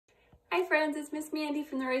Hi friends, it's Miss Mandy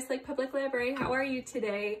from the Rice Lake Public Library. How are you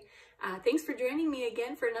today? Thanks for joining me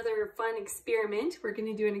again for another fun experiment. We're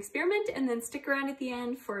going to do an experiment and then stick around at the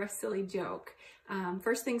end for a silly joke.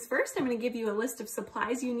 First things first, I'm going to give you a list of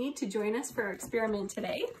supplies you need to join us for our experiment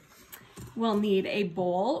today. We'll need a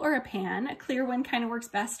bowl or a pan. A clear one kind of works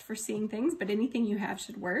best for seeing things, but anything you have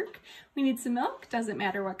should work. We need some milk, doesn't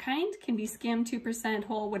matter what kind, can be skim, 2%,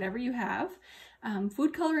 whole, whatever you have.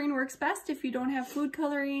 Food coloring works best. If you don't have food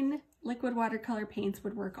coloring, liquid watercolor paints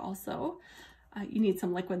would work also. You need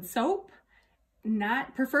some liquid soap,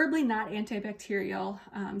 preferably not antibacterial.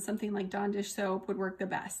 Something like Dawn dish soap would work the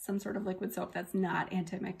best, some sort of liquid soap that's not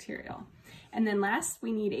antibacterial. And then last,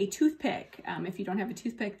 we need a toothpick. If you don't have a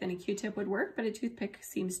toothpick, then a Q-tip would work, but a toothpick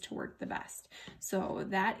seems to work the best. So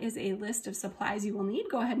that is a list of supplies you will need.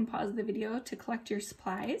 Go ahead and pause the video to collect your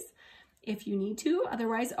supplies if you need to.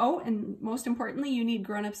 Otherwise, oh, and most importantly, you need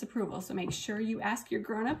grown-ups approval. So make sure you ask your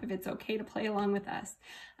grown-up if it's okay to play along with us.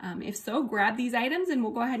 If so, grab these items and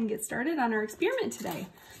we'll go ahead and get started on our experiment today.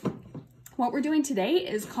 What we're doing today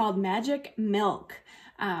is called magic milk.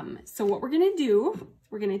 So what we're gonna do,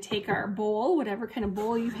 we're gonna take our bowl, whatever kind of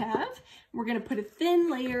bowl you have, we're gonna put a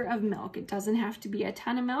thin layer of milk. It doesn't have to be a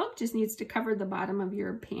ton of milk, just needs to cover the bottom of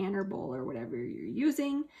your pan or bowl or whatever you're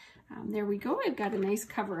using. There we go. I've got a nice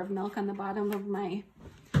cover of milk on the bottom of my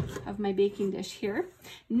baking dish here.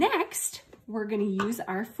 Next, we're going to use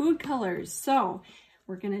our food colors. So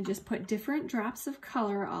we're going to just put different drops of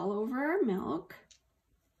color all over our milk.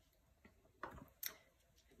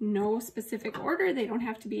 No specific order. They don't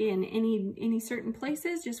have to be in any certain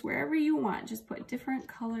places, just wherever you want. Just put different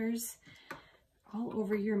colors all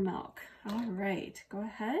over your milk. All right, go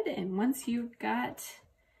ahead. And once you've got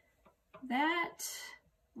that,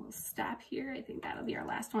 we'll stop here. I think that'll be our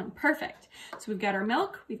last one. Perfect. So we've got our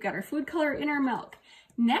milk, we've got our food color in our milk.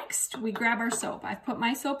 Next, we grab our soap. I've put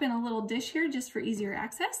my soap in a little dish here just for easier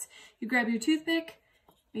access. You grab your toothpick.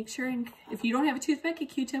 Make sure, if you don't have a toothpick, a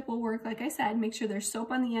Q-tip will work. Like I said, make sure there's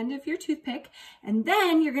soap on the end of your toothpick. And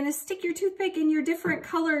then you're gonna stick your toothpick in your different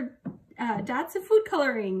colored dots of food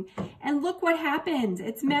coloring. And look what happens.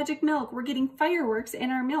 It's magic milk. We're getting fireworks in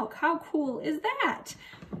our milk. How cool is that?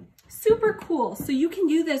 Super cool. So you can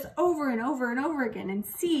do this over and over and over again and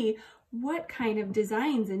see what kind of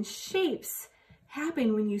designs and shapes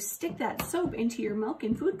happen when you stick that soap into your milk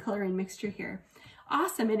and food coloring mixture here.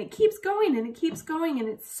 Awesome. And it keeps going and it keeps going and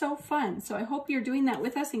it's so fun. So I hope you're doing that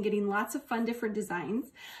with us and getting lots of fun different designs.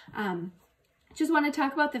 Just want to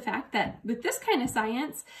talk about the fact that with this kind of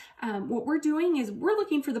science, what we're doing is we're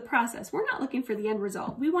looking for the process. We're not looking for the end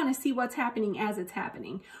result. We want to see what's happening as it's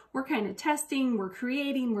happening. We're kind of testing, we're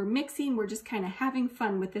creating, we're mixing, we're just kind of having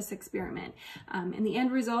fun with this experiment. And the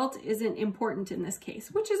end result isn't important in this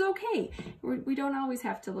case, which is okay. We don't always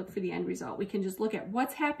have to look for the end result. We can just look at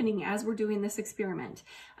what's happening as we're doing this experiment.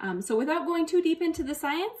 So without going too deep into the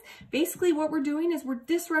science, basically what we're doing is we're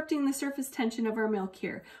disrupting the surface tension of our milk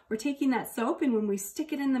here. We're taking that soap, and when we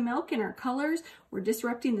stick it in the milk in our colors, we're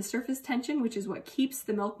disrupting the surface tension, which is what keeps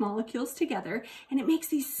the milk molecules together, and it makes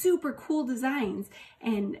these super cool designs.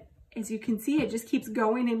 And as you can see, it just keeps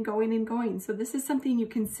going and going and going. So this is something you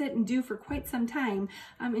can sit and do for quite some time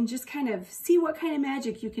and just kind of see what kind of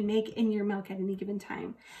magic you can make in your milk at any given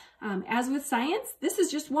time. As with science, this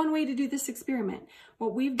is just one way to do this experiment.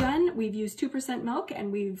 What we've done, we've used 2% milk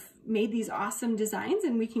and we've made these awesome designs,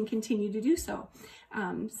 and we can continue to do so.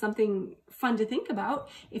 Something fun to think about,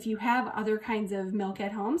 if you have other kinds of milk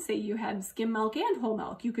at home, say you have skim milk and whole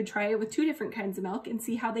milk, you could try it with 2 different kinds of milk and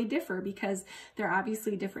see how they differ, because they're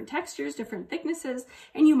obviously different textures, different thicknesses,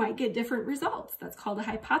 and you might get different results. That's called a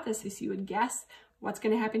hypothesis. You would guess what's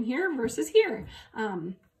going to happen here versus here.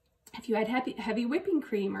 If you had heavy whipping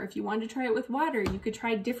cream, or if you wanted to try it with water, you could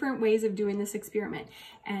try different ways of doing this experiment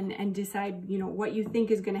and decide, you know, what you think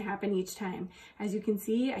is going to happen each time. As you can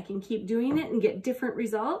see, I can keep doing it and get different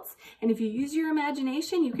results. And if you use your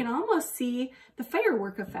imagination, you can almost see the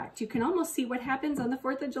firework effect. You can almost see what happens on the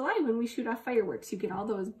 4th of July when we shoot off fireworks. You get all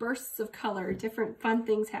those bursts of color, different fun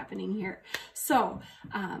things happening here. So,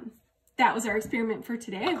 that was our experiment for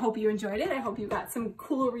today. I hope you enjoyed it. I hope you got some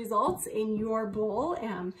cool results in your bowl,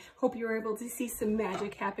 and hope you were able to see some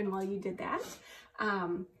magic happen while you did that.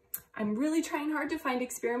 I'm really trying hard to find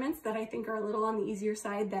experiments that I think are a little on the easier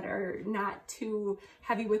side, that are not too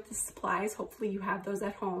heavy with the supplies. Hopefully you have those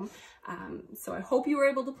at home. So I hope you were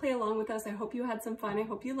able to play along with us. I hope you had some fun. I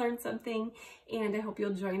hope you learned something, and I hope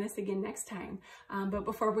you'll join us again next time. But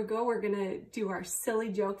before we go, we're gonna do our silly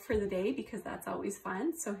joke for the day, because that's always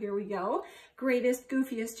fun. So here we go. Greatest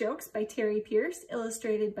Goofiest Jokes by Terry Pierce,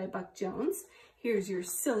 illustrated by Buck Jones. Here's your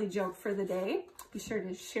silly joke for the day. Be sure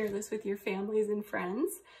to share this with your families and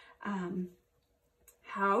friends.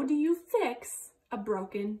 How do you fix a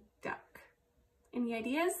broken duck? Any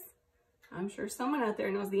ideas? I'm sure someone out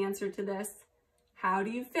there knows the answer to this. How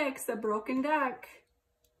do you fix a broken duck?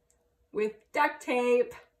 With duct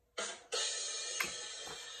tape.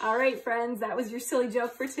 All right, friends, that was your silly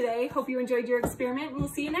joke for today. Hope you enjoyed your experiment, and we'll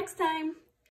see you next time.